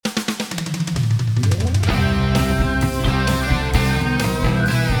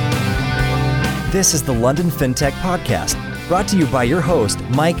This is the London FinTech Podcast, brought to you by your host,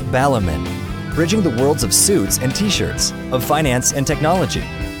 Mike Ballerman, bridging the worlds of suits and t-shirts, of finance and technology,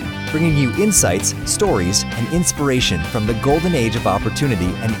 bringing you insights, stories, and inspiration from the golden age of opportunity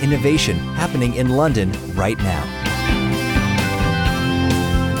and innovation happening in London right now.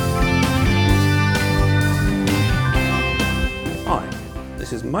 Hi,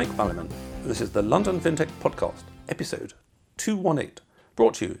 this is Mike Ballerman. This is the London FinTech Podcast, episode 218,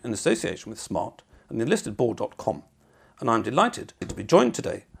 brought to you in association with Smart and enlistedboard.com. And I'm delighted to be joined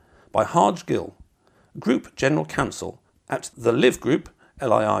today by Harj Gill, Group General Counsel at the Liv Group,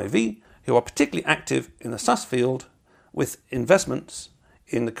 LIIV, who are particularly active in the SaaS field with investments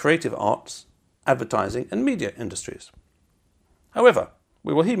in the creative arts, advertising and media industries. However,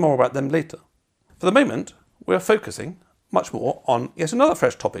 we will hear more about them later. For the moment, we are focusing much more on yet another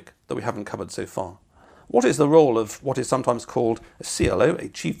fresh topic that we haven't covered so far. What is the role of what is sometimes called a CLO, a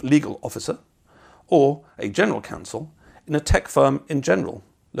Chief Legal Officer, or a General Counsel in a tech firm in general,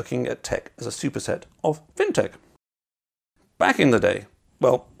 looking at tech as a superset of fintech? Back in the day,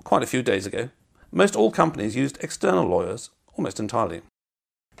 well, quite a few days ago, most all companies used external lawyers almost entirely.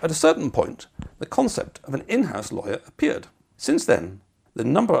 At a certain point, the concept of an in-house lawyer appeared. Since then, the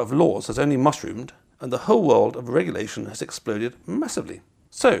number of laws has only mushroomed and the whole world of regulation has exploded massively.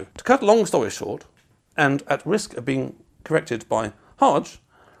 So, to cut a long story short, and at risk of being corrected by Harj,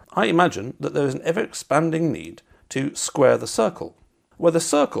 I imagine that there is an ever-expanding need to square the circle, where the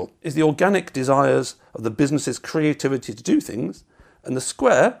circle is the organic desires of the business's creativity to do things, and the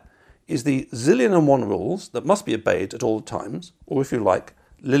square is the zillion and one rules that must be obeyed at all times, or if you like,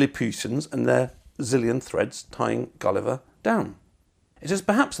 Lilliputians and their zillion threads tying Gulliver down. It is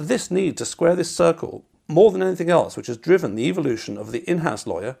perhaps this need to square this circle more than anything else which has driven the evolution of the in-house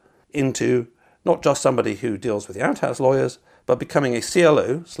lawyer into not just somebody who deals with the out-house lawyers, but becoming a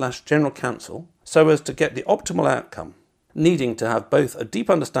CLO/General Counsel so as to get the optimal outcome, needing to have both a deep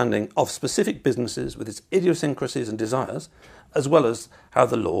understanding of specific businesses with its idiosyncrasies and desires, as well as how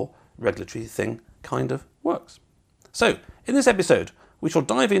the law, regulatory thing kind of works. So, in this episode, we shall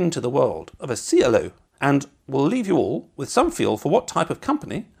dive into the world of a CLO and we'll leave you all with some feel for what type of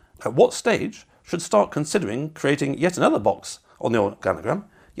company, at what stage, should start considering creating yet another box on the organogram,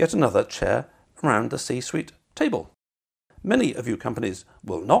 yet another chair around the C-suite table. Many of you companies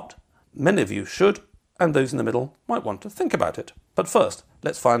will not, many of you should, and those in the middle might want to think about it. But first,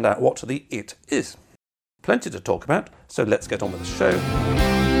 let's find out what the it is. Plenty to talk about, so let's get on with the show.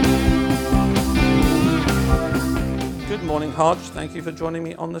 Good morning, Harj. Thank you for joining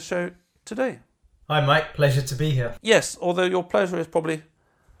me on the show today. Hi, Mike. Pleasure to be here. Yes, although your pleasure is probably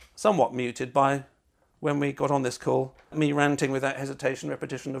somewhat muted by when we got on this call, me ranting without hesitation,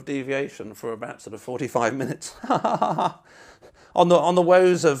 repetition of deviation for about sort of 45 minutes on the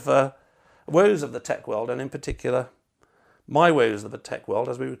woes of the tech world, and in particular my woes of the tech world.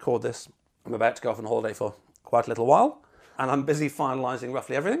 As we record this, I'm about to go off on holiday for quite a little while, and I'm busy finalising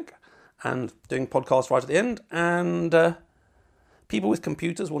roughly everything and doing podcasts right at the end. And people with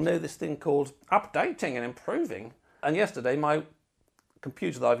computers will know this thing called updating and improving. And yesterday, my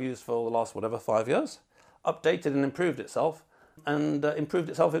computer that I've used for the last 5 years updated and improved itself, and improved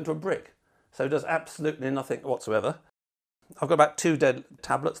itself into a brick. So it does absolutely nothing whatsoever. I've got about 2 dead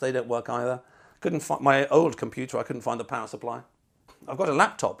tablets. They don't work either. Couldn't find my old computer. I couldn't find the power supply. I've got a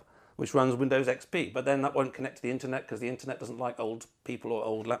laptop which runs Windows XP, but then that won't connect to the internet because the internet doesn't like old people or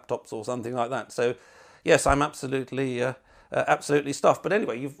old laptops or something like that. So yes, I'm absolutely stuffed. But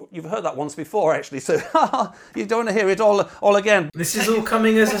anyway, you've heard that once before, actually, so you don't want to hear it all again. This is all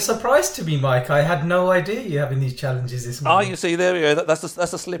coming as a surprise to me, Mike. I had no idea you're having these challenges this morning. You see, there we go. That's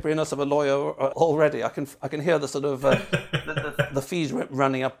the slipperiness of a lawyer already. I can hear the sort of the fees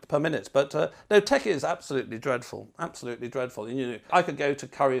running up per minute. But no, tech is absolutely dreadful. Absolutely dreadful. And, I could go to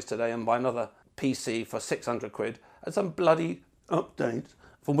Currys today and buy another PC for 600 quid and some bloody update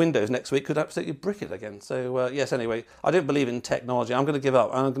for Windows next week could absolutely brick it again. So yes, anyway, I don't believe in technology. I'm going to give up.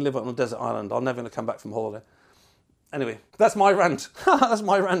 I'm going to live on a desert island. I'm never going to come back from holiday. Anyway, that's my rant. That's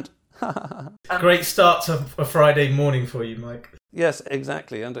my rant. Great start to a Friday morning for you, Mike. Yes,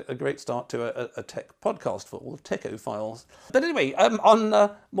 exactly, and a great start to a tech podcast for all techophiles. But anyway,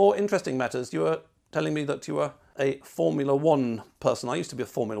 on more interesting matters, you were telling me that you were a Formula One person. I used to be a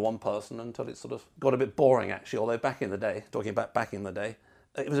Formula One person until it sort of got a bit boring, actually, although back in the day,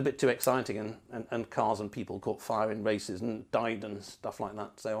 it was a bit too exciting, and cars and people caught fire in races and died and stuff like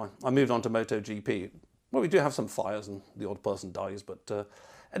that. So I moved on to MotoGP. Well, we do have some fires and the odd person dies, but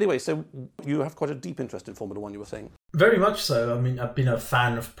anyway, so you have quite a deep interest in Formula One, you were saying. Very much so. I mean, I've been a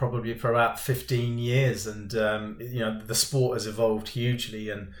fan of probably for about 15 years, and the sport has evolved hugely,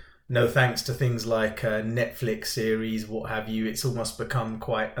 and no thanks to things like Netflix series, what have you, it's almost become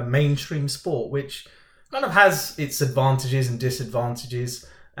quite a mainstream sport, which kind of has its advantages and disadvantages.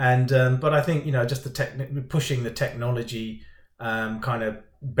 And but I think, just pushing the technology, kind of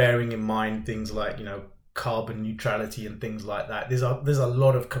bearing in mind things like, carbon neutrality and things like that. There's a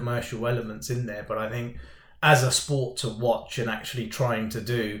lot of commercial elements in there, but I think as a sport to watch and actually trying to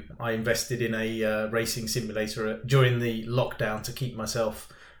do, I invested in a racing simulator during the lockdown to keep myself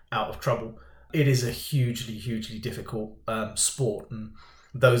out of trouble. It is a hugely, hugely difficult sport, and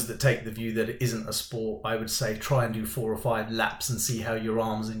those that take the view that it isn't a sport, I would say try and do 4 or 5 laps and see how your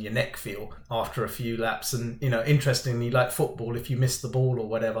arms and your neck feel after a few laps. And, interestingly, like football, if you miss the ball or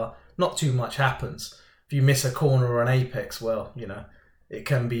whatever, not too much happens. If you miss a corner or an apex, well, it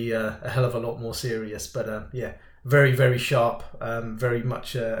can be a hell of a lot more serious. But very, very sharp, very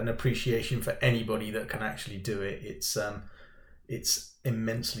much an appreciation for anybody that can actually do it. It's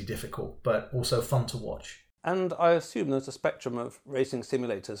immensely difficult, but also fun to watch. And I assume there's a spectrum of racing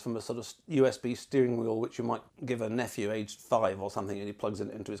simulators, from a sort of USB steering wheel, which you might give a nephew aged 5 or something, and he plugs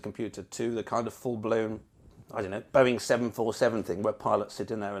it into his computer, to the kind of full-blown, Boeing 747 thing where pilots sit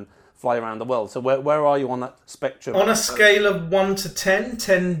in there and fly around the world. So where are you on that spectrum? On a scale of 1 to 10,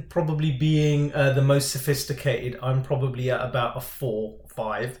 10 probably being the most sophisticated, I'm probably at about a 4,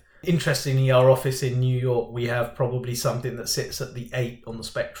 5. Interestingly, our office in New York, we have probably something that sits at the 8 on the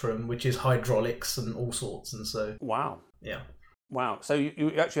spectrum, which is hydraulics and all sorts. And so, wow, yeah, wow. So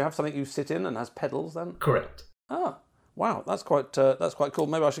you actually have something you sit in and has pedals then? Correct. Ah, wow, that's quite cool.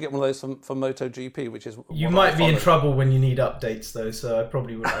 Maybe I should get one of those for MotoGP, which is you might be in trouble when you need updates though. So I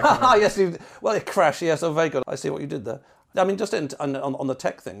probably would. Yes, it crashed. Yes, oh, very good. I see what you did there. I mean, just on the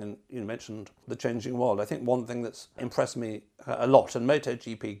tech thing, and you mentioned the changing world, I think one thing that's impressed me a lot, and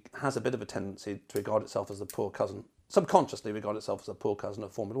MotoGP has a bit of a tendency to regard itself as the poor cousin, subconsciously regard itself as a poor cousin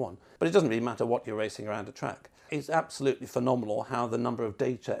of Formula One, but it doesn't really matter what you're racing around a track. It's absolutely phenomenal how the number of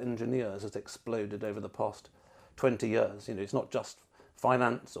data engineers has exploded over the past 20 years. It's not just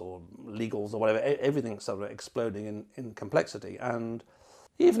finance or legals or whatever, everything's sort of exploding in complexity. And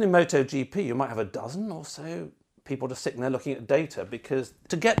even in MotoGP, you might have a dozen or so people just sitting there looking at data, because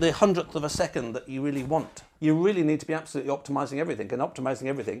to get the 100th of a second that you really want, you really need to be absolutely optimizing everything. And optimizing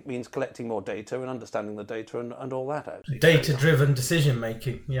everything means collecting more data and understanding the data and all that out. Data-driven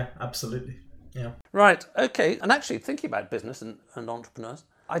decision-making. Yeah, absolutely. Yeah. Right. Okay. And actually, thinking about business and entrepreneurs,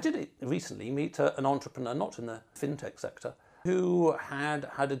 I did recently meet an entrepreneur, not in the fintech sector, who had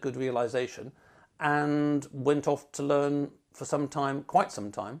a good realization and went off to learn for quite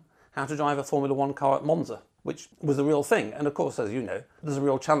some time, how to drive a Formula One car at Monza, which was a real thing. And of course, as you know, there's a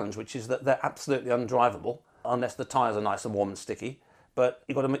real challenge, which is that they're absolutely undrivable unless the tyres are nice and warm and sticky. But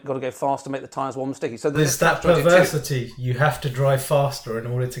you've got to go fast to make the tyres warm and sticky. So there's that perversity. You have to drive faster in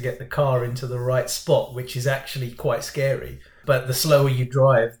order to get the car into the right spot, which is actually quite scary. But the slower you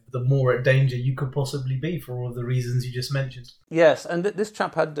drive, the more at danger you could possibly be, for all the reasons you just mentioned. Yes, and this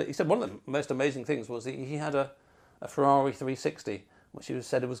chap he said one of the most amazing things was he had a Ferrari 360, which he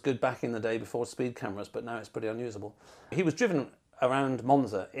said it was good back in the day before speed cameras, but now it's pretty unusable. He was driven around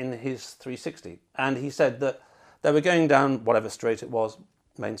Monza in his 360, and he said that they were going down whatever straight it was,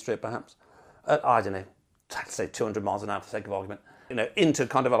 Main Street perhaps, at, I don't know, I'd say 200 miles an hour for the sake of argument, into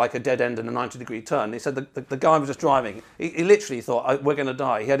kind of like a dead end and a 90-degree turn. He said the guy was just driving. He literally thought, we're going to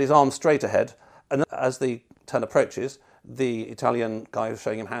die. He had his arms straight ahead, and as the turn approaches, the Italian guy who was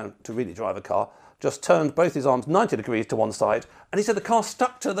showing him how to really drive a car just turned both his arms 90 degrees to one side, and he said the car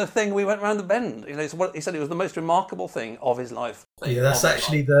stuck to the thing. We went round the bend. So he said it was the most remarkable thing of his life. Yeah, that's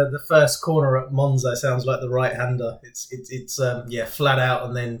actually the first corner at Monza. Sounds like the right-hander. It's flat out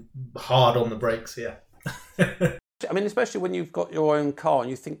and then hard on the brakes. Yeah. I mean, especially when you've got your own car and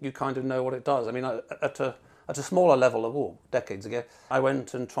you think you kind of know what it does. I mean, at a smaller level decades ago, I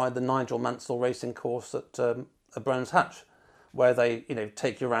went and tried the Nigel Mansell racing course at Brands Hatch, where they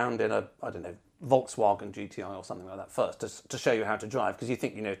take you around in a Volkswagen GTI or something like that first to show you how to drive, because you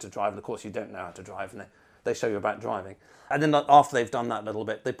think you know to drive, and of course you don't know how to drive, and they show you about driving. And then after they've done that little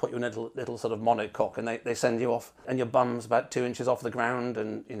bit, they put you in a little sort of monocoque, and they send you off, and your bum's about 2 inches off the ground,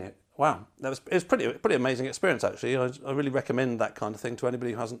 and wow, it was pretty amazing experience actually. I really recommend that kind of thing to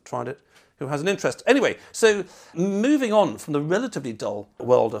anybody who hasn't tried it, who has an interest. Anyway, so moving on from the relatively dull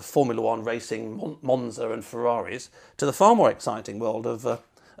world of Formula One racing, Monza and Ferraris, to the far more exciting world of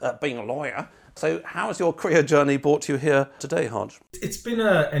being a lawyer. So how has your career journey brought you here today, Hodge? It's been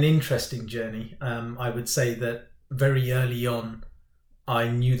an interesting journey. I would say that very early on, I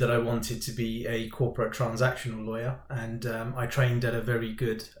knew that I wanted to be a corporate transactional lawyer, and I trained at a very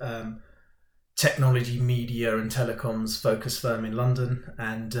good technology, media and telecoms focused firm in London,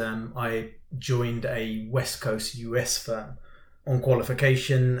 and I joined a West Coast US firm on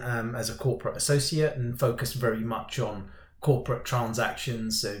qualification as a corporate associate, and focused very much on corporate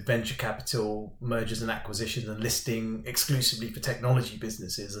transactions, so venture capital, mergers and acquisitions, and listing exclusively for technology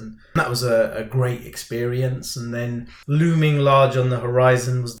businesses. And that was a great experience. And then looming large on the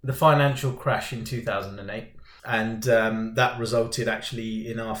horizon was the financial crash in 2008. And that resulted actually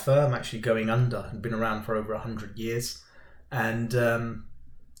in our firm actually going under. Had been around for over 100 years. And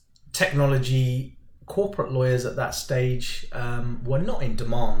technology corporate lawyers at that stage were not in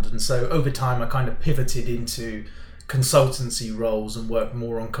demand. And so over time I kind of pivoted into consultancy roles and worked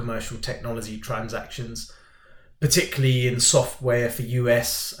more on commercial technology transactions, particularly in software for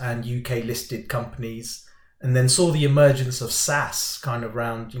US and UK listed companies. And then saw the emergence of SaaS kind of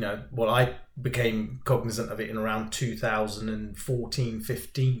around, I became cognizant of it in around 2014,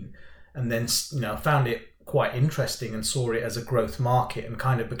 15. And then, found it quite interesting and saw it as a growth market and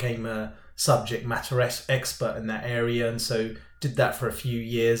kind of became a subject matter expert in that area. And so did that for a few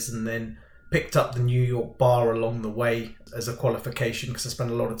years, and then picked up the New York bar along the way as a qualification, because I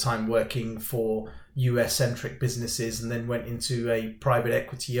spent a lot of time working for US-centric businesses, and then went into a private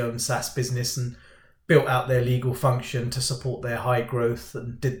equity-owned SaaS business and built out their legal function to support their high growth,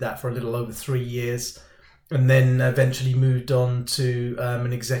 and did that for a little over 3 years. And then eventually moved on to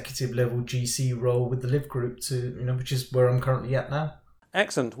an executive level GC role with the Live Group, which is where I'm currently at now.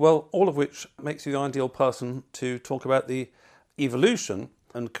 Excellent. Well, all of which makes you the ideal person to talk about the evolution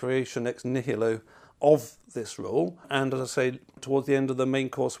and creation ex nihilo of this role. And as I say, towards the end of the main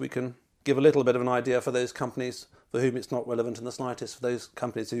course, we can give a little bit of an idea for those companies for whom it's not relevant in the slightest, for those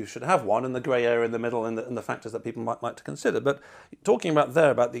companies who should have one, and the grey area in the middle, and the factors that people might like to consider. But talking about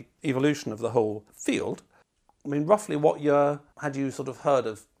the evolution of the whole field, I mean, roughly what year had you sort of heard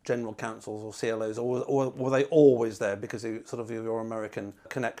of general counsels or CLOs, or were they always there because of sort of your American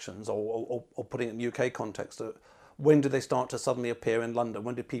connections, or putting it in UK context? When did they start to suddenly appear in London?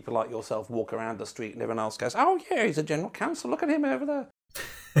 When did people like yourself walk around the street and everyone else goes, oh yeah, he's a general counsel, look at him over there?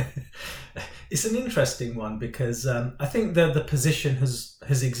 It's an interesting one, because I think the position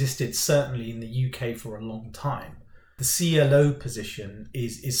has existed certainly in the UK for a long time. The CLO position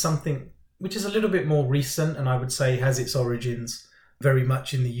is something which is a little bit more recent, and I would say has its origins very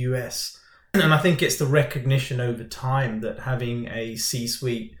much in the US. And I think it's the recognition over time that having a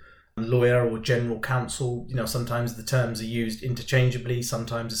C-suite lawyer or general counsel, sometimes the terms are used interchangeably,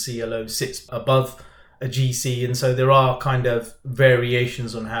 sometimes a CLO sits above a GC, and so there are kind of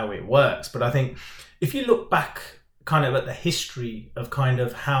variations on how it works. But I think if you look back kind of at the history of kind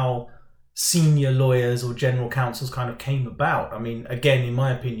of how senior lawyers or general counsels kind of came about, I mean, again, in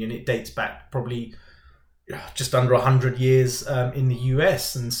my opinion, it dates back probably just under 100 years in the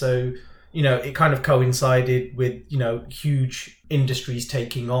US. And so it kind of coincided with, huge industries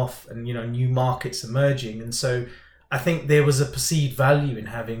taking off and, new markets emerging. And so I think there was a perceived value in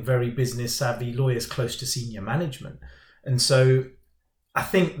having very business savvy lawyers close to senior management. And so I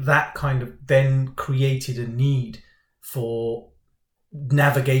think that kind of then created a need for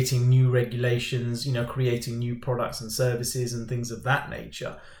navigating new regulations, creating new products and services and things of that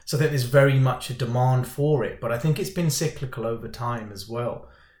nature. So I think there's very much a demand for it, but I think it's been cyclical over time as well.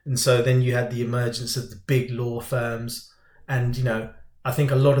 And so then you had the emergence of the big law firms, and I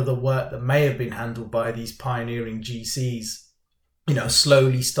think a lot of the work that may have been handled by these pioneering GCs,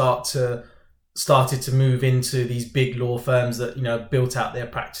 slowly started to move into these big law firms that built out their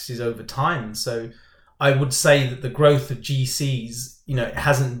practices over time. So I would say that the growth of GCs, it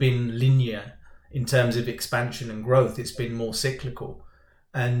hasn't been linear in terms of expansion and growth. It's been more cyclical.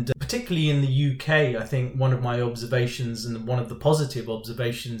 And particularly in the UK, I think one of my observations, and one of the positive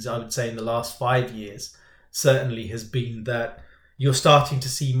observations I would say in the last 5 years, certainly has been that you're starting to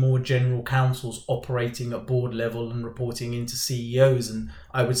see more general counsels operating at board level and reporting into CEOs. And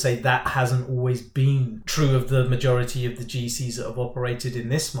I would say that hasn't always been true of the majority of the GCs that have operated in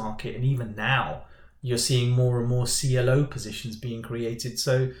this market. And even now, you're seeing more and more CLO positions being created.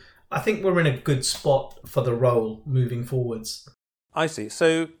 So I think we're in a good spot for the role moving forwards. I see.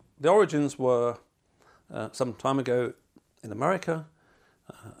 So the origins were some time ago in America.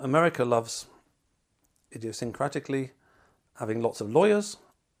 America loves idiosyncratically having lots of lawyers,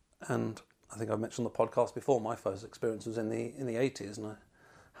 and I think I've mentioned on the podcast before, my first experience was in the 80s, and I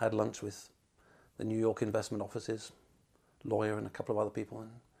had lunch with the New York investment office's lawyer and a couple of other people,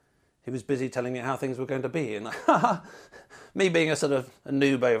 and he was busy telling me how things were going to be, and me being a sort of a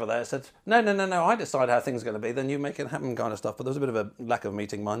noob over there said, no, I decide how things are going to be, then you make it happen kind of stuff. But there was a bit of a lack of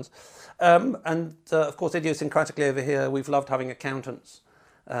meeting minds. And of course, idiosyncratically over here, we've loved having accountants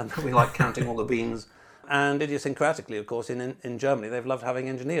We like counting all the beans. And idiosyncratically, of course, in Germany, they've loved having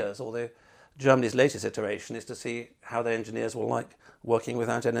engineers. Germany's latest iteration is to see how their engineers will like working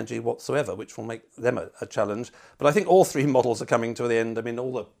without energy whatsoever, which will make them a challenge. But I think all three models are coming to the end. I mean,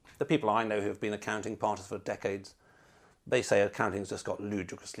 all the people I know who have been accounting partners for decades, they say accounting's just got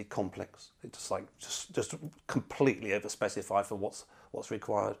ludicrously complex. It's just completely overspecified for what's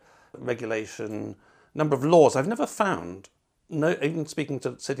required. Regulation, number of laws. I've never found, even speaking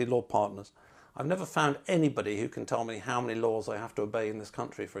to city law partners, I've never found anybody who can tell me how many laws I have to obey in this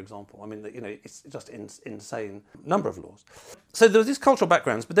country, for example. I mean, it's just insane number of laws. So there are these cultural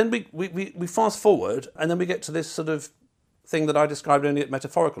backgrounds, but then we fast forward, and then we get to this sort of thing that I described only at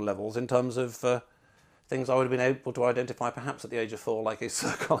metaphorical levels in terms of things I would have been able to identify perhaps at the age of 4, like a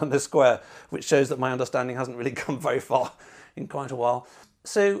circle and a square, which shows that my understanding hasn't really come very far in quite a while.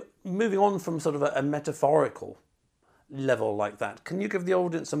 So moving on from sort of a metaphorical level like that, can you give the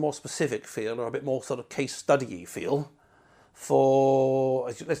audience a more specific feel or a bit more sort of case study feel for,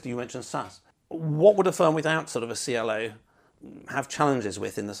 as you mentioned, SaaS? What would a firm without sort of a CLO have challenges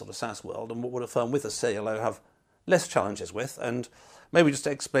with in the sort of SaaS world, and what would a firm with a CLO have less challenges with? And maybe just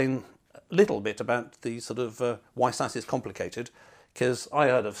to explain a little bit about the sort of why SaaS is complicated, because I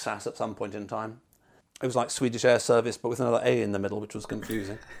heard of SaaS at some point in time. It was like Swedish Air Service, but with another A in the middle, which was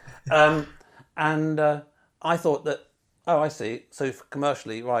confusing. And I thought that, oh, I see. So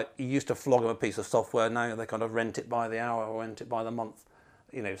commercially, right, you used to flog them a piece of software. Now they kind of rent it by the hour or rent it by the month.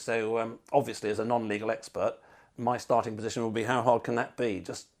 So obviously as a non-legal expert, my starting position would be, how hard can that be?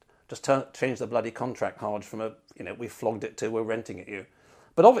 Just change the bloody contract hard from we flogged it to we're renting it you.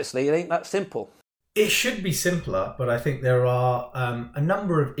 But obviously it ain't that simple. It should be simpler, but I think there are a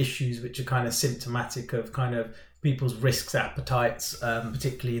number of issues which are kind of symptomatic of kind of people's risks appetites,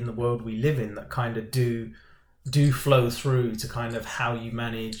 particularly in the world we live in, that kind of do flow through to kind of how you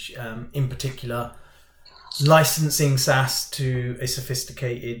manage, in particular, licensing SaaS to a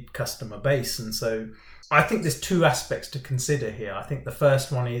sophisticated customer base. And so I think there's two aspects to consider here. I think the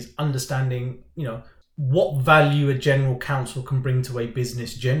first one is understanding, what value a general counsel can bring to a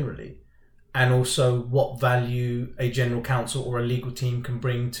business generally, and also what value a general counsel or a legal team can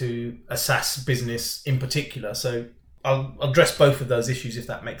bring to a SaaS business in particular. So I'll address both of those issues if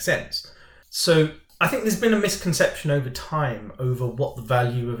that makes sense. So I think there's been a misconception over time over what the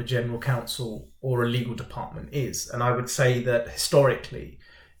value of a general counsel or a legal department is. And I would say that historically,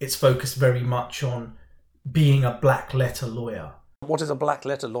 it's focused very much on being a black letter lawyer. What is a black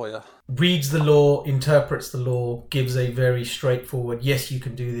letter lawyer? Reads the law, interprets the law, gives a very straightforward, yes, you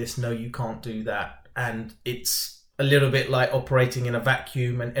can do this, no, you can't do that. And it's a little bit like operating in a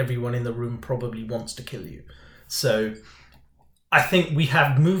vacuum and everyone in the room probably wants to kill you. So I think we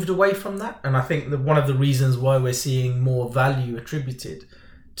have moved away from that. And I think that one of the reasons why we're seeing more value attributed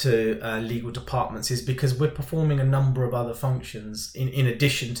to legal departments is because we're performing a number of other functions in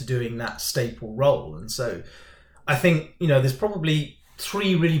addition to doing that staple role. And so I think, there's probably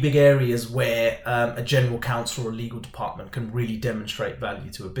 3 really big areas where a general counsel or a legal department can really demonstrate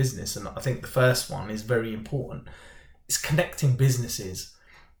value to a business. And I think the first one is very important. It's connecting businesses.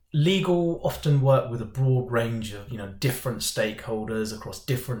 Legal often work with a broad range of, different stakeholders across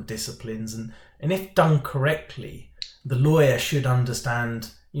different disciplines. And if done correctly, the lawyer should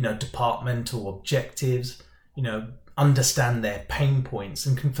understand, departmental objectives, understand their pain points,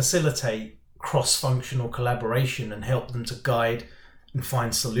 and can facilitate cross-functional collaboration and help them to guide and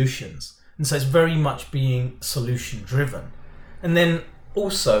find solutions. And so it's very much being solution driven. And then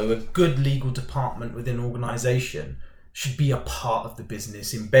also a good legal department within an organization should be a part of the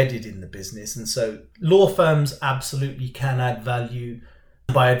business, embedded in the business. And so law firms absolutely can add value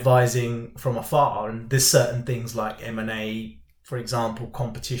by advising from afar. And there's certain things like M&A, for example,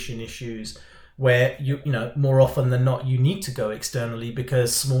 competition issues, where more often than not, you need to go externally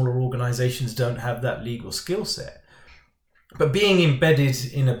because smaller organizations don't have that legal skill set. But being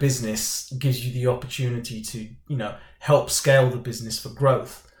embedded in a business gives you the opportunity to, help scale the business for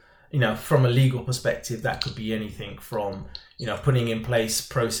growth. From a legal perspective, that could be anything from, putting in place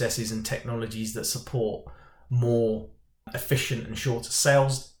processes and technologies that support more efficient and shorter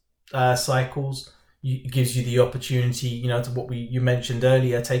sales cycles. It gives you the opportunity, to what you mentioned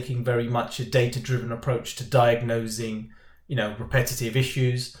earlier, taking very much a data-driven approach to diagnosing, repetitive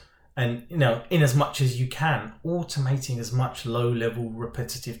issues. And, in as much as you can, automating as much low-level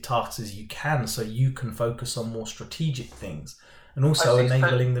repetitive tasks as you can so you can focus on more strategic things. And also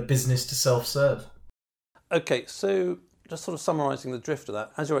enabling the business to self-serve. Okay, so just sort of summarising the drift of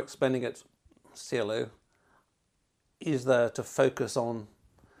that, as you're explaining it, CLO is there to focus on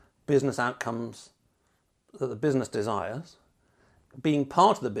business outcomes that the business desires being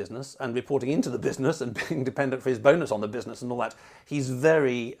part of the business and reporting into the business and being dependent for his bonus on the business and all that, he's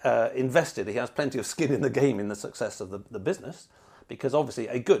very invested. He has plenty of skin in the game in the success of the business, because obviously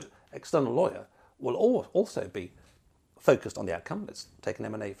a good external lawyer will also be focused on the outcome. Let's take an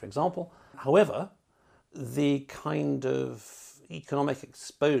M&A, for example. However, the kind of economic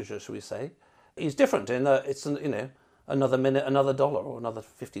exposure, shall we say, is different in that it's another minute, another dollar, or another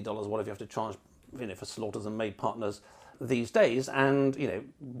 $50, whatever you have to charge, for slaughters and maid partners these days. And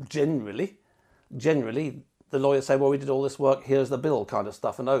generally the lawyers say, well, we did all this work, here's the bill, kind of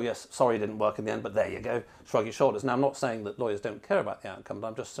stuff, and oh yes, sorry, it didn't work in the end, but there you go, shrug your shoulders. Now, I'm not saying that lawyers don't care about the outcome, but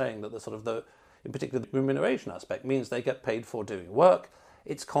I'm just saying that in particular, the remuneration aspect means they get paid for doing work.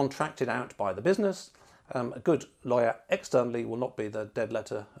 It's contracted out by the business. A good lawyer externally will not be the dead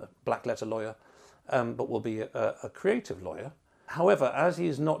letter, black letter lawyer, but will be a creative lawyer. However, as he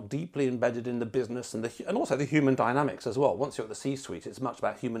is not deeply embedded in the business and also the human dynamics as well, once you're at the C-suite, it's much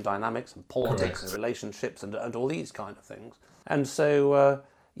about human dynamics and politics. Correct. And relationships and all these kind of things. And so,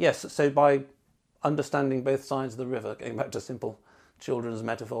 so by understanding both sides of the river, going back to simple children's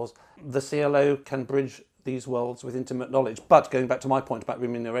metaphors, the CLO can bridge these worlds with intimate knowledge. But going back to my point about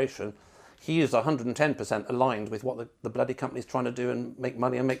remuneration, he is 110% aligned with what the bloody company's trying to do and make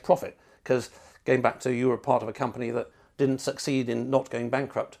money and make profit. Because going back to, you were part of a company that didn't succeed in not going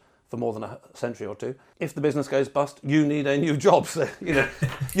bankrupt for more than a century or two. If the business goes bust, you need a new job. So,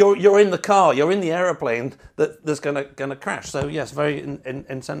 you're in the car, you're in the aeroplane that's going to crash. So yes, very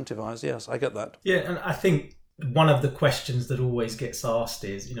incentivized. Yes, I get that. Yeah, and I think one of the questions that always gets asked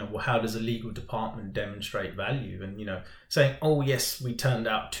is, well, how does a legal department demonstrate value? And, saying, oh yes, we turned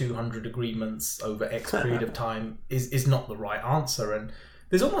out 200 agreements over X period of time is not the right answer. And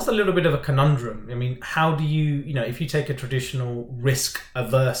there's almost a little bit of a conundrum. I mean, how do you, if you take a traditional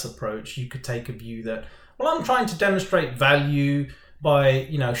risk-averse approach, you could take a view that, well, I'm trying to demonstrate value by,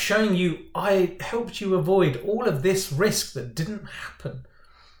 showing you I helped you avoid all of this risk that didn't happen.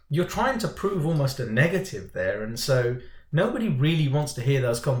 You're trying to prove almost a negative there. And so nobody really wants to hear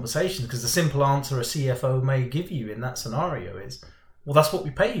those conversations, because the simple answer a CFO may give you in that scenario is, well, that's what we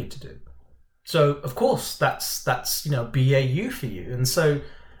pay you to do. So, of course, that's BAU for you. And so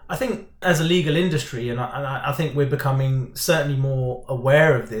I think as a legal industry, and I think we're becoming certainly more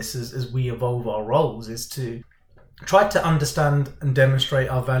aware of this as we evolve our roles, is to try to understand and demonstrate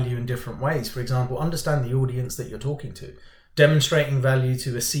our value in different ways. For example, understand the audience that you're talking to. Demonstrating value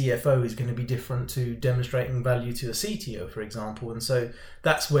to a CFO is going to be different to demonstrating value to a CTO, for example. And so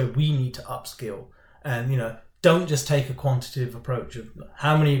that's where we need to upskill and, don't just take a quantitative approach of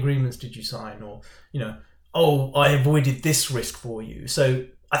how many agreements did you sign, or, oh, I avoided this risk for you. So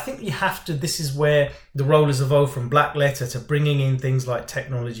I think you have to, this is where the role has evolved from black letter to bringing in things like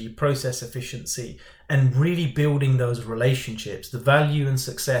technology, process efficiency, and really building those relationships. The value and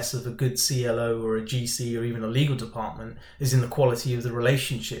success of a good CLO or a GC or even a legal department is in the quality of the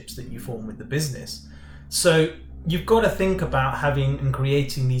relationships that you form with the business. So you've got to think about having and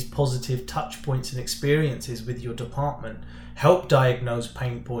creating these positive touch points and experiences with your department. Help diagnose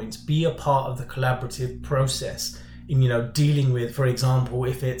pain points. Be a part of the collaborative process in, dealing with, for example,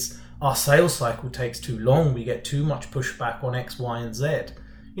 if it's our sales cycle takes too long, we get too much pushback on X, Y, and Z.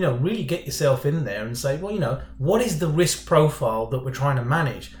 Really get yourself in there and say, well, what is the risk profile that we're trying to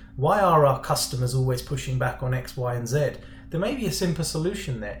manage? Why are our customers always pushing back on X, Y, and Z? There may be a simple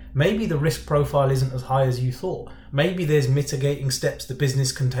solution there. Maybe the risk profile isn't as high as you thought. Maybe there's mitigating steps the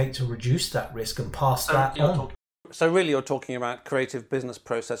business can take to reduce that risk and pass that on. So really you're talking about creative business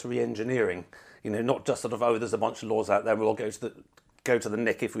process re-engineering, not just sort of, oh, there's a bunch of laws out there, we'll all go to the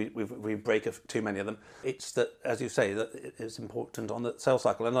nick if we break too many of them. It's that, as you say, that it's important on the sales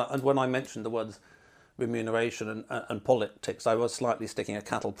cycle. And when I mentioned the words remuneration and politics, I was slightly sticking a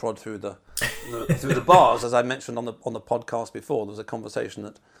cattle prod through the bars. As I mentioned on the podcast before, there was a conversation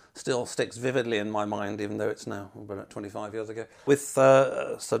that still sticks vividly in my mind, even though it's now about 25 years ago, with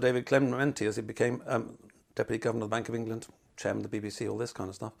Sir David Clementi as he became Deputy Governor of the Bank of England, Chairman of the BBC, all this kind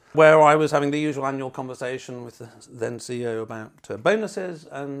of stuff, where I was having the usual annual conversation with the then CEO about bonuses,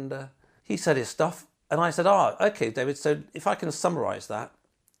 and he said his stuff, and I said, okay, David, so if I can summarise that,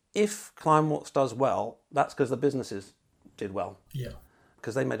 if Climeworks does well, that's because the businesses did well. Yeah.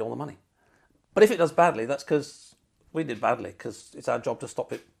 Because they made all the money. But if it does badly, that's because we did badly, because it's our job to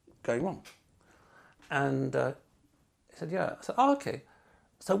stop it going wrong. And he said, yeah. I said, okay.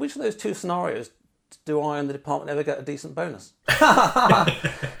 So which of those two scenarios do I and the department ever get a decent bonus?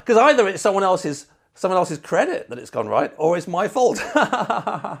 Because either it's someone else's credit that it's gone right, or it's my fault.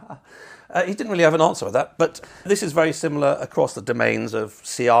 He didn't really have an answer for that, but this is very similar across the domains of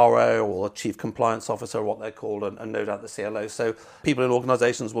CRO or Chief Compliance Officer, or what they're called, and no doubt the CLO. So people in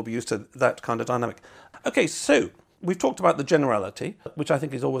organisations will be used to that kind of dynamic. Okay, so we've talked about the generality, which I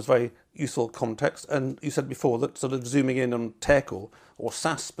think is always very useful context. And you said before that sort of zooming in on tech or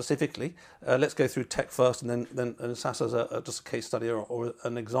SaaS specifically. Let's go through tech first, and then SaaS as just a case study or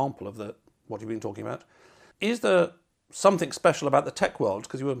an example of what you've been talking about. Is there something special about the tech world?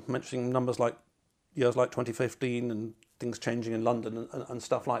 Because you were mentioning numbers like years like 2015 and things changing in London and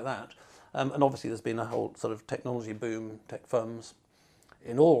stuff like that. And obviously there's been a whole sort of technology boom, tech firms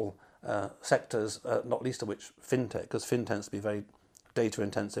in all sectors, not least of which fintech, because fin tends to be very data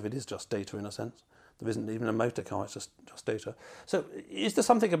intensive. It is just data in a sense. There isn't even a motor car, it's just data. So is there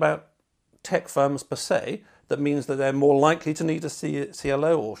something about tech firms per se that means that they're more likely to need a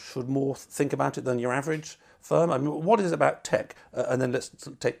CLO or should more think about it than your average firm? I mean, what is it about tech? And then let's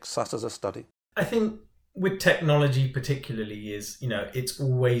take SaaS as a study. I think with technology particularly is, it's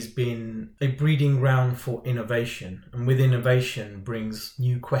always been a breeding ground for innovation. And with innovation brings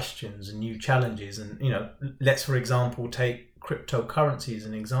new questions and new challenges. And, let's, for example, take cryptocurrency as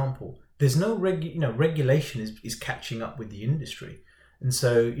an example. There's no regulation is catching up with the industry. And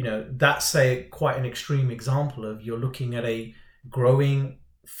so, that's quite an extreme example of you're looking at a growing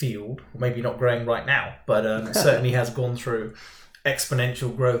field, maybe not growing right now, but certainly has gone through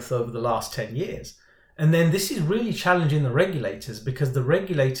exponential growth over the last 10 years. And then this is really challenging the regulators, because the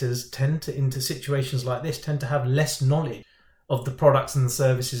regulators tend to, into situations like this, tend to have less knowledge of the products and the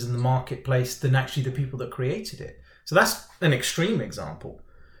services in the marketplace than actually the people that created it. So that's an extreme example.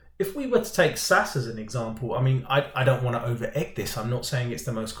 If we were to take SaaS as an example, I mean, I don't want to over-egg this. I'm not saying it's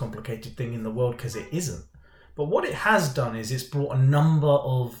the most complicated thing in the world, because it isn't. But what it has done is it's brought a number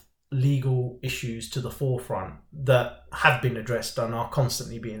of legal issues to the forefront that have been addressed and are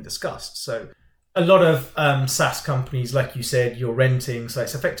constantly being discussed. So a lot of SaaS companies, like you said, you're renting, so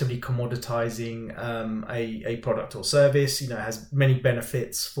it's effectively commoditizing a product or service. It has many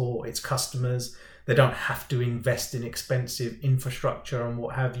benefits for its customers. They don't have to invest in expensive infrastructure and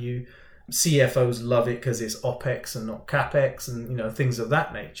what have you. CFOs love it because it's OPEX and not CAPEX and, things of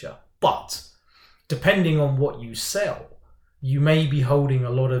that nature. But depending on what you sell, you may be holding a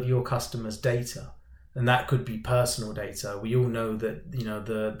lot of your customers' data. And that could be personal data. We all know that,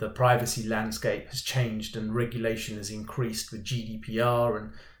 the privacy landscape has changed and regulation has increased with GDPR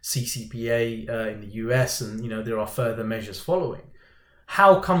and CCPA in the US. And, there are further measures following.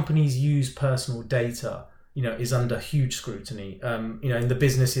 How companies use personal data, is under huge scrutiny. In the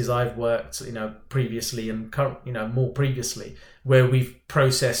businesses I've worked, previously and more previously, where we've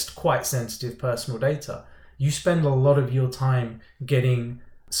processed quite sensitive personal data, you spend a lot of your time getting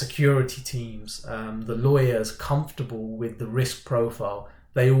security teams, the lawyers comfortable with the risk profile.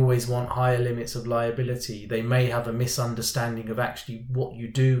 They always want higher limits of liability. They may have a misunderstanding of actually what you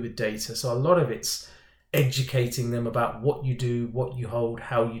do with data. So a lot of it's educating them about what you do, what you hold,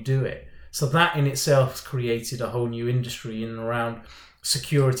 how you do it. So that in itself has created a whole new industry in and around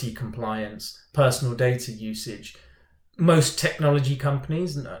security compliance, personal data usage. Most technology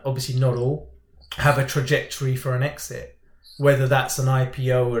companies, obviously not all, have a trajectory for an exit, whether that's an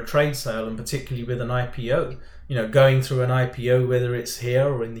IPO or a trade sale, and particularly with an IPO, going through an IPO, whether it's here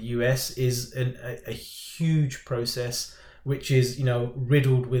or in the US, is a huge process, which is,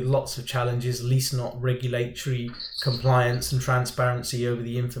 riddled with lots of challenges, least not regulatory compliance and transparency over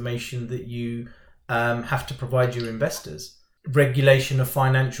the information that you have to provide your investors. Regulation of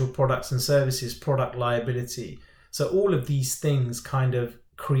financial products and services, product liability. So all of these things kind of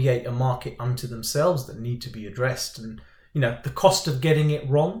create a market unto themselves that need to be addressed. And, the cost of getting it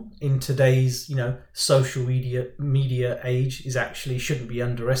wrong in today's, social media age shouldn't be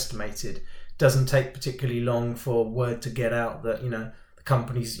underestimated. Doesn't take particularly long for word to get out that the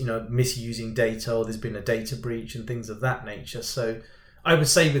company's misusing data, or there's been a data breach and things of that nature. So I would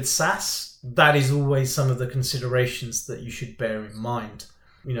say with SaaS, that is always some of the considerations that you should bear in mind,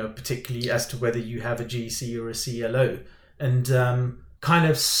 particularly as to whether you have a GC or a CLO. And kind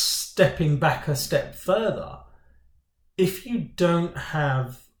of stepping back a step further, if you don't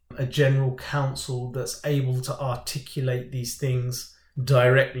have a general counsel that's able to articulate these things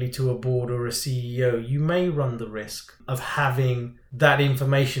directly to a board or a CEO, you may run the risk of having that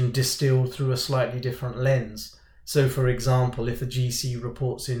information distilled through a slightly different lens. So, for example, if a GC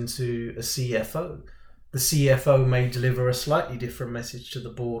reports into a CFO, the CFO may deliver a slightly different message to the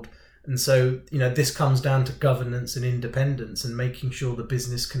board. And so, this comes down to governance and independence and making sure the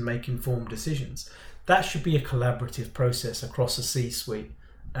business can make informed decisions. That should be a collaborative process across a C-suite.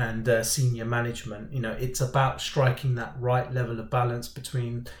 and senior management. It's about striking that right level of balance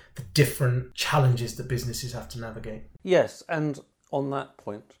between the different challenges that businesses have to navigate. Yes, and on that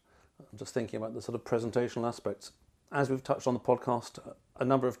point, I'm just thinking about the sort of presentational aspects. As we've touched on the podcast a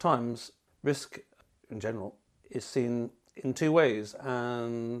number of times, risk in general is seen in two ways.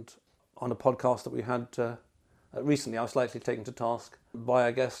 And on a podcast that we had recently, I was slightly taken to task by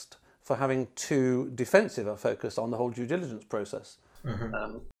a guest for having too defensive a focus on the whole due diligence process.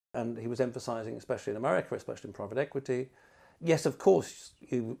 Mm-hmm. And he was emphasising, especially in America, especially in private equity, yes, of course,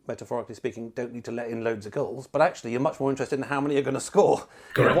 you, metaphorically speaking, don't need to let in loads of goals, but actually you're much more interested in how many you're going to score.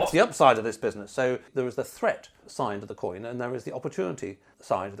 What's the upside of this business? So there is the threat side of the coin and there is the opportunity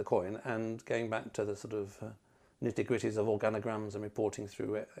side of the coin. And going back to the sort of nitty-gritties of organograms and reporting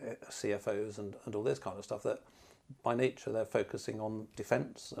through CFOs and all this kind of stuff, that by nature they're focusing on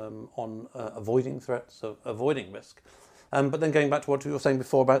defence, on avoiding threats, avoiding risk. But then going back to what you were saying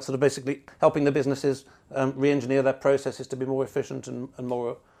before about sort of basically helping the businesses re-engineer their processes to be more efficient and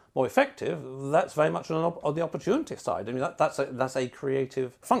more effective, that's very much on the opportunity side. I mean, that's a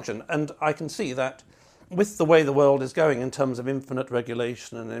creative function. And I can see that with the way the world is going in terms of infinite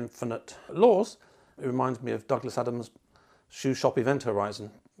regulation and infinite laws, it reminds me of Douglas Adams' shoe shop event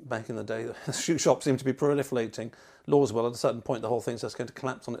horizon. Back in the day, the shoe shop seemed to be proliferating. Laws will, at a certain point, the whole thing's just going to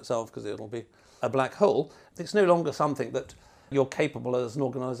collapse on itself because it'll be a black hole. It's no longer something that you're capable as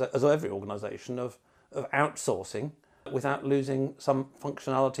as every organisation of outsourcing without losing some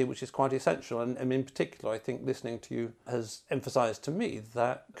functionality which is quite essential. And in particular, I think listening to you has emphasised to me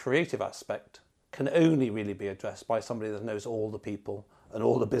that creative aspect can only really be addressed by somebody that knows all the people and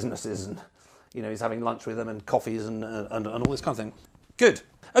all the businesses and, he's having lunch with them and coffees and all this kind of thing. Good.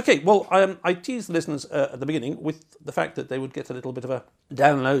 Okay, well, I teased the listeners at the beginning with the fact that they would get a little bit of a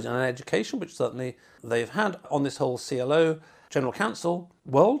download and an education, which certainly they've had on this whole CLO, General Counsel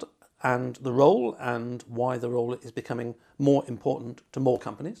world, and the role and why the role is becoming more important to more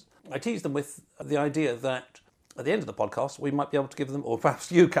companies. I teased them with the idea that at the end of the podcast, we might be able to give them, or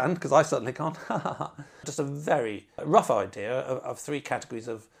perhaps you can, because I certainly can't, just a very rough idea of three categories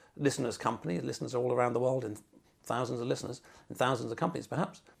of listeners' companies. Listeners are all around the world in thousands of listeners in thousands of companies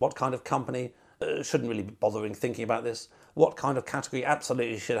perhaps. What kind of company shouldn't really be bothering thinking about this? What kind of category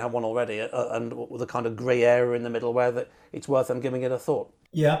absolutely should have one already, and the kind of grey area in the middle where that it's worth them giving it a thought?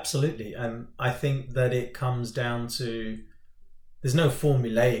 Yeah, absolutely. I think that it comes down to, there's no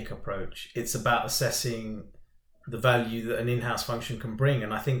formulaic approach. It's about assessing the value that an in-house function can bring,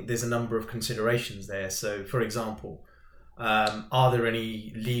 and I think there's a number of considerations there. So, for example, are there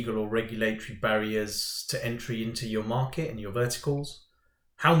any legal or regulatory barriers to entry into your market and your verticals?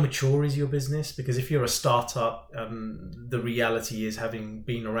 How mature is your business? Because if you're a startup, the reality is, having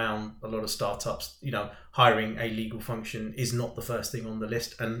been around a lot of startups, hiring a legal function is not the first thing on the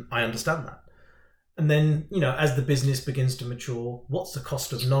list. And I understand that. And then, as the business begins to mature, what's the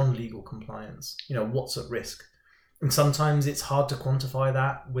cost of non-legal compliance? What's at risk? And sometimes it's hard to quantify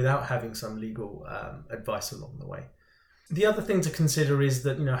that without having some legal advice along the way. The other thing to consider is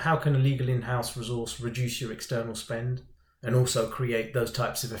that, how can a legal in-house resource reduce your external spend and also create those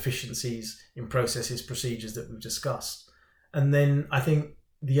types of efficiencies in processes, procedures that we've discussed? And then I think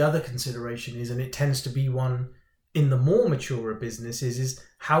the other consideration is, and it tends to be one in the more mature businesses, is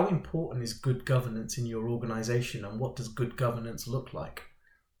how important is good governance in your organization, and what does good governance look like?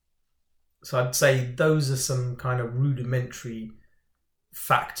 So I'd say those are some kind of rudimentary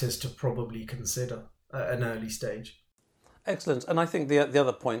factors to probably consider at an early stage. Excellent. And I think the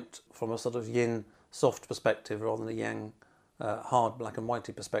other point, from a sort of yin soft perspective rather than a yang hard black and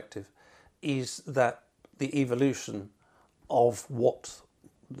whitey perspective, is that the evolution of what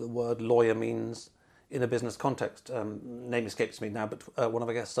the word lawyer means in a business context. Name escapes me now, but one of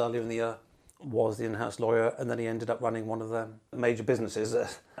our guests earlier in the year was the in-house lawyer, and then he ended up running one of the major businesses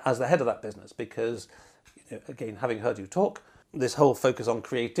as the head of that business, because, again, having heard you talk, this whole focus on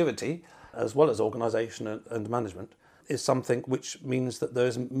creativity as well as organisation and management is something which means that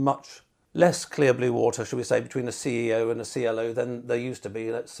there's much less clear blue water, should we say, between a CEO and a CLO than there used to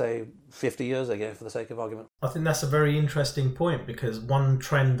be, let's say, 50 years ago, for the sake of argument. I think that's a very interesting point, because one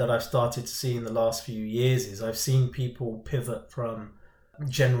trend that I've started to see in the last few years is I've seen people pivot from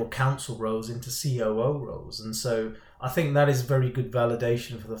general counsel roles into COO roles. And so I think that is very good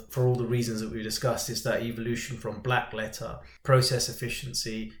validation for all the reasons that we discussed. Is that evolution from black letter, process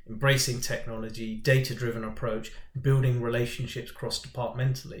efficiency, embracing technology, data-driven approach, building relationships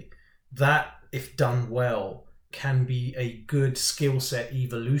cross-departmentally. That, if done well, can be a good skill set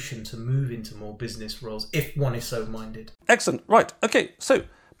evolution to move into more business roles if one is so minded. Excellent. Right. Okay. So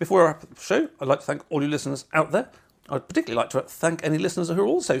before I wrap up the show, I'd like to thank all you listeners out there I'd particularly like to thank any listeners who are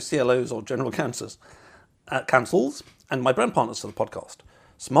also CLOs or general counsels, and my brand partners for the podcast.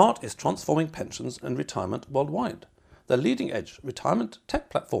 Smart is transforming pensions and retirement worldwide. Their leading-edge retirement tech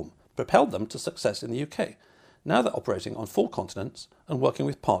platform propelled them to success in the UK. Now they're operating on 4 continents and working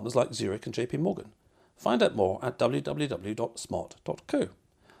with partners like Zurich and JP Morgan. Find out more at www.smart.co.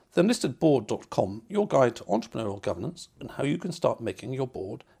 TheListedBoard.com, your guide to entrepreneurial governance and how you can start making your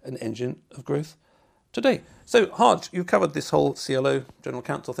board an engine of growth today. So, Harj, you've covered this whole CLO, General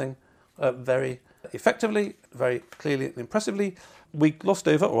Counsel thing, very effectively, very clearly and impressively. I glossed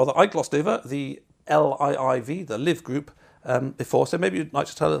over the LIIV, the Live Group, before. So maybe you'd like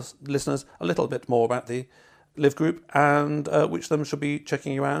to tell us, listeners, a little bit more about the Live Group and which of them should be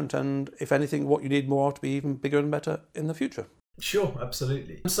checking you out and, if anything, what you need more of to be even bigger and better in the future. Sure,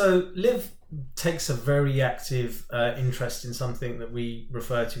 absolutely. So Live takes a very active interest in something that we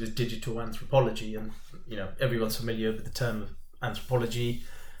refer to as digital anthropology, and everyone's familiar with the term of anthropology.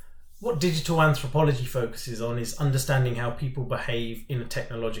 What digital anthropology focuses on is understanding how people behave in a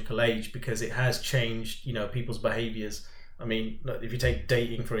technological age, because it has changed, people's behaviours. I mean, if you take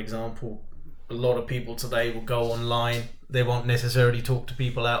dating, for example, a lot of people today will go online. They won't necessarily talk to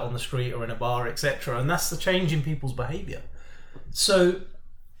people out on the street or in a bar, etc. And that's the change in people's behaviour. So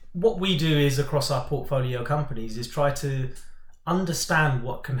what we do is, across our portfolio companies, is try to understand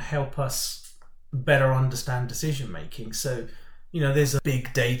what can help us better understand decision making. So, there's a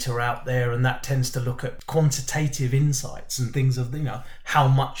big data out there, and that tends to look at quantitative insights and things of, how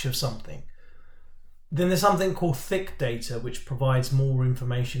much of something. Then there's something called thick data, which provides more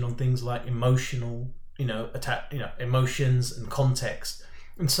information on things like emotional, emotions and context.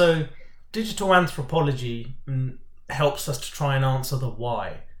 And so digital anthropology helps us to try and answer the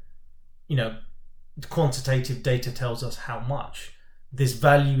why. Quantitative data tells us how much. There's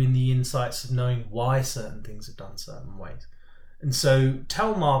value in the insights of knowing why certain things are done certain ways. And so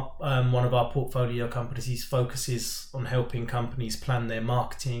Telmar, one of our portfolio companies, focuses on helping companies plan their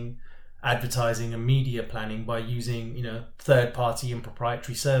marketing, advertising and media planning by using, third-party and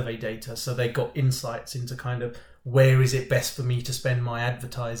proprietary survey data. So they got insights into kind of where is it best for me to spend my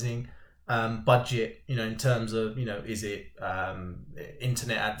advertising budget, in terms of, is it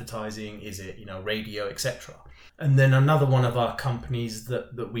internet advertising, is it, radio, etc. And then another one of our companies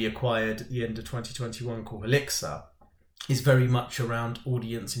that we acquired at the end of 2021 called Elixir is very much around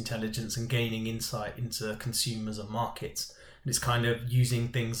audience intelligence and gaining insight into consumers and markets. And it's kind of using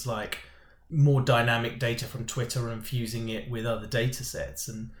things like more dynamic data from Twitter and fusing it with other data sets.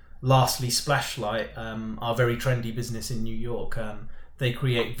 And lastly, Splashlight, our very trendy business in New York, they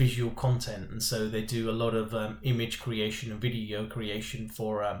create visual content. And so they do a lot of image creation and video creation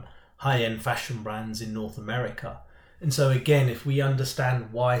for high-end fashion brands in North America. And so again, if we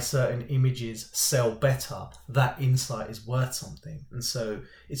understand why certain images sell better, that insight is worth something. And so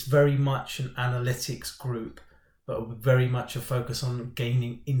it's very much an analytics group, but very much a focus on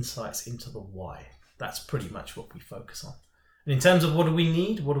gaining insights into the why. That's pretty much what we focus on. And in terms of what do we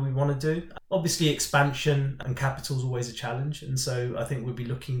need, what do we want to do? Obviously, expansion and capital is always a challenge. And so I think we'll be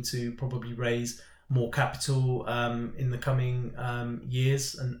looking to probably raise more capital in the coming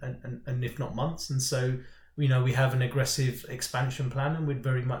years and if not months. And so we have an aggressive expansion plan, and we'd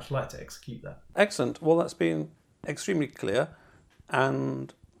very much like to execute that. Excellent. Well, that's been extremely clear,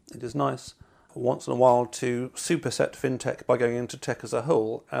 and it is nice once in a while to superset fintech by going into tech as a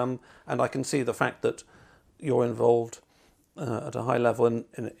whole. And I can see the fact that you're involved at a high level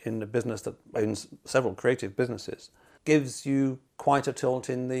in a business that owns several creative businesses gives you quite a tilt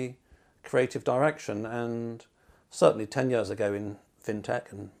in the creative direction. And certainly 10 years ago in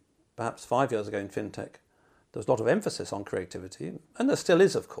fintech, and perhaps 5 years ago in fintech, there was a lot of emphasis on creativity, and there still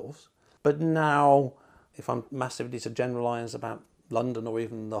is, of course. But now, if I'm massively to generalise about London or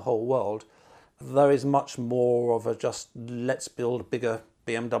even the whole world, there is much more of a just let's build bigger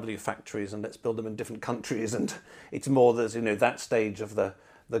BMW factories and let's build them in different countries, and it's more there's that stage of the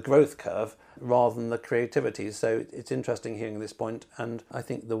growth curve rather than the creativity. So it's interesting hearing this point, and I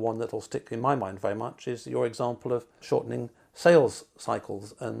think the one that'll stick in my mind very much is your example of shortening sales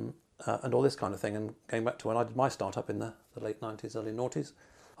cycles and all this kind of thing. And going back to when I did my startup in the late 90s, early noughties,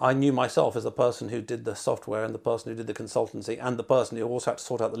 I knew myself as the person who did the software and the person who did the consultancy and the person who also had to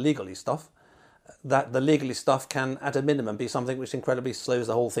sort out the legally stuff, that the legally stuff can, at a minimum, be something which incredibly slows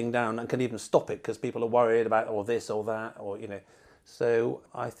the whole thing down and can even stop it because people are worried about this or that, or So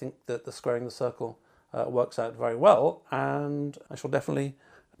I think that the squaring the circle works out very well, and I shall definitely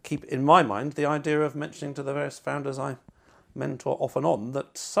keep in my mind the idea of mentioning to the various founders I mentor off and on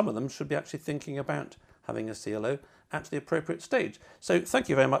that some of them should be actually thinking about having a CLO at the appropriate stage. So thank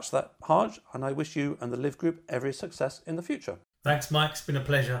you very much for that, Haj, and I wish you and the Live Group every success in the future. Thanks, Mike. It's been a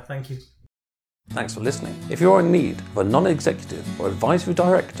pleasure. Thank you. Thanks for listening. If you're in need of a non-executive or advisory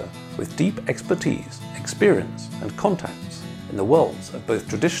director with deep expertise, experience and contacts in the worlds of both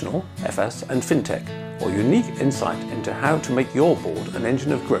traditional FS and fintech, or unique insight into how to make your board an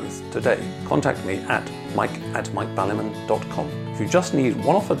engine of growth today, contact me at mike@mikeballiman.com. If you just need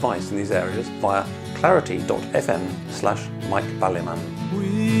one-off advice in these areas, via clarity.fm/mikeballiman.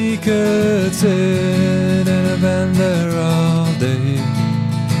 We could sit in a bend there all day,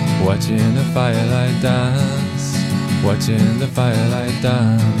 watching the firelight dance, watching the firelight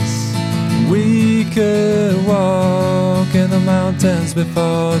dance. We could walk in the mountains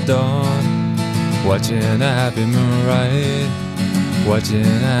before dawn, watching a happy moon ride, watching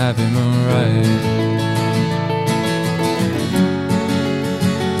a happy moon ride.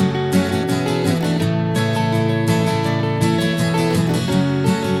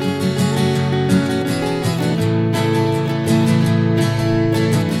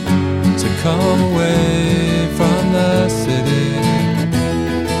 Come away from the city,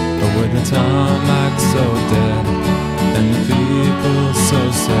 with the tarmac so dead and the people so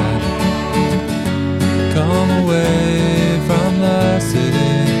sad. Come away from the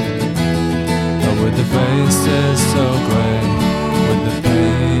city, with the faces so grey, with the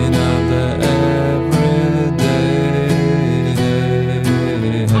pain of the everyday.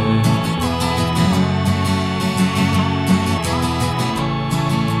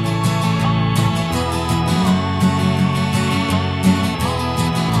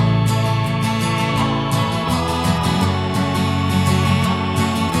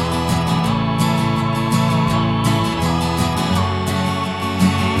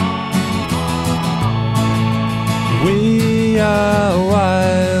 We are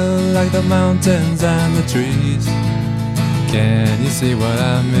wild like the mountains and the trees. Can you see what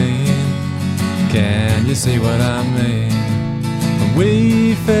I mean? Can you see what I mean?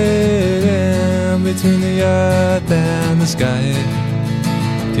 We fit in between the earth and the sky.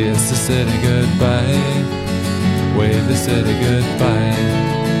 Kiss the city goodbye, wave the city goodbye,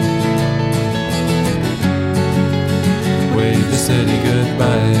 wave the city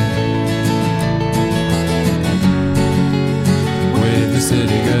goodbye. Wave the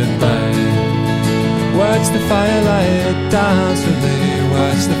city goodbye. Watch the firelight dance with me.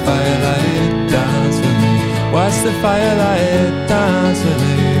 Watch the firelight dance with me. Watch the firelight dance with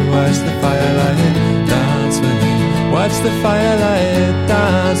me. Watch the firelight dance with me. Watch the firelight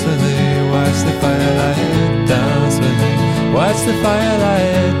dance with me. Watch the firelight dance with me. Watch the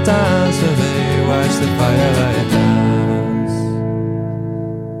firelight dance with me. Watch the firelight dance.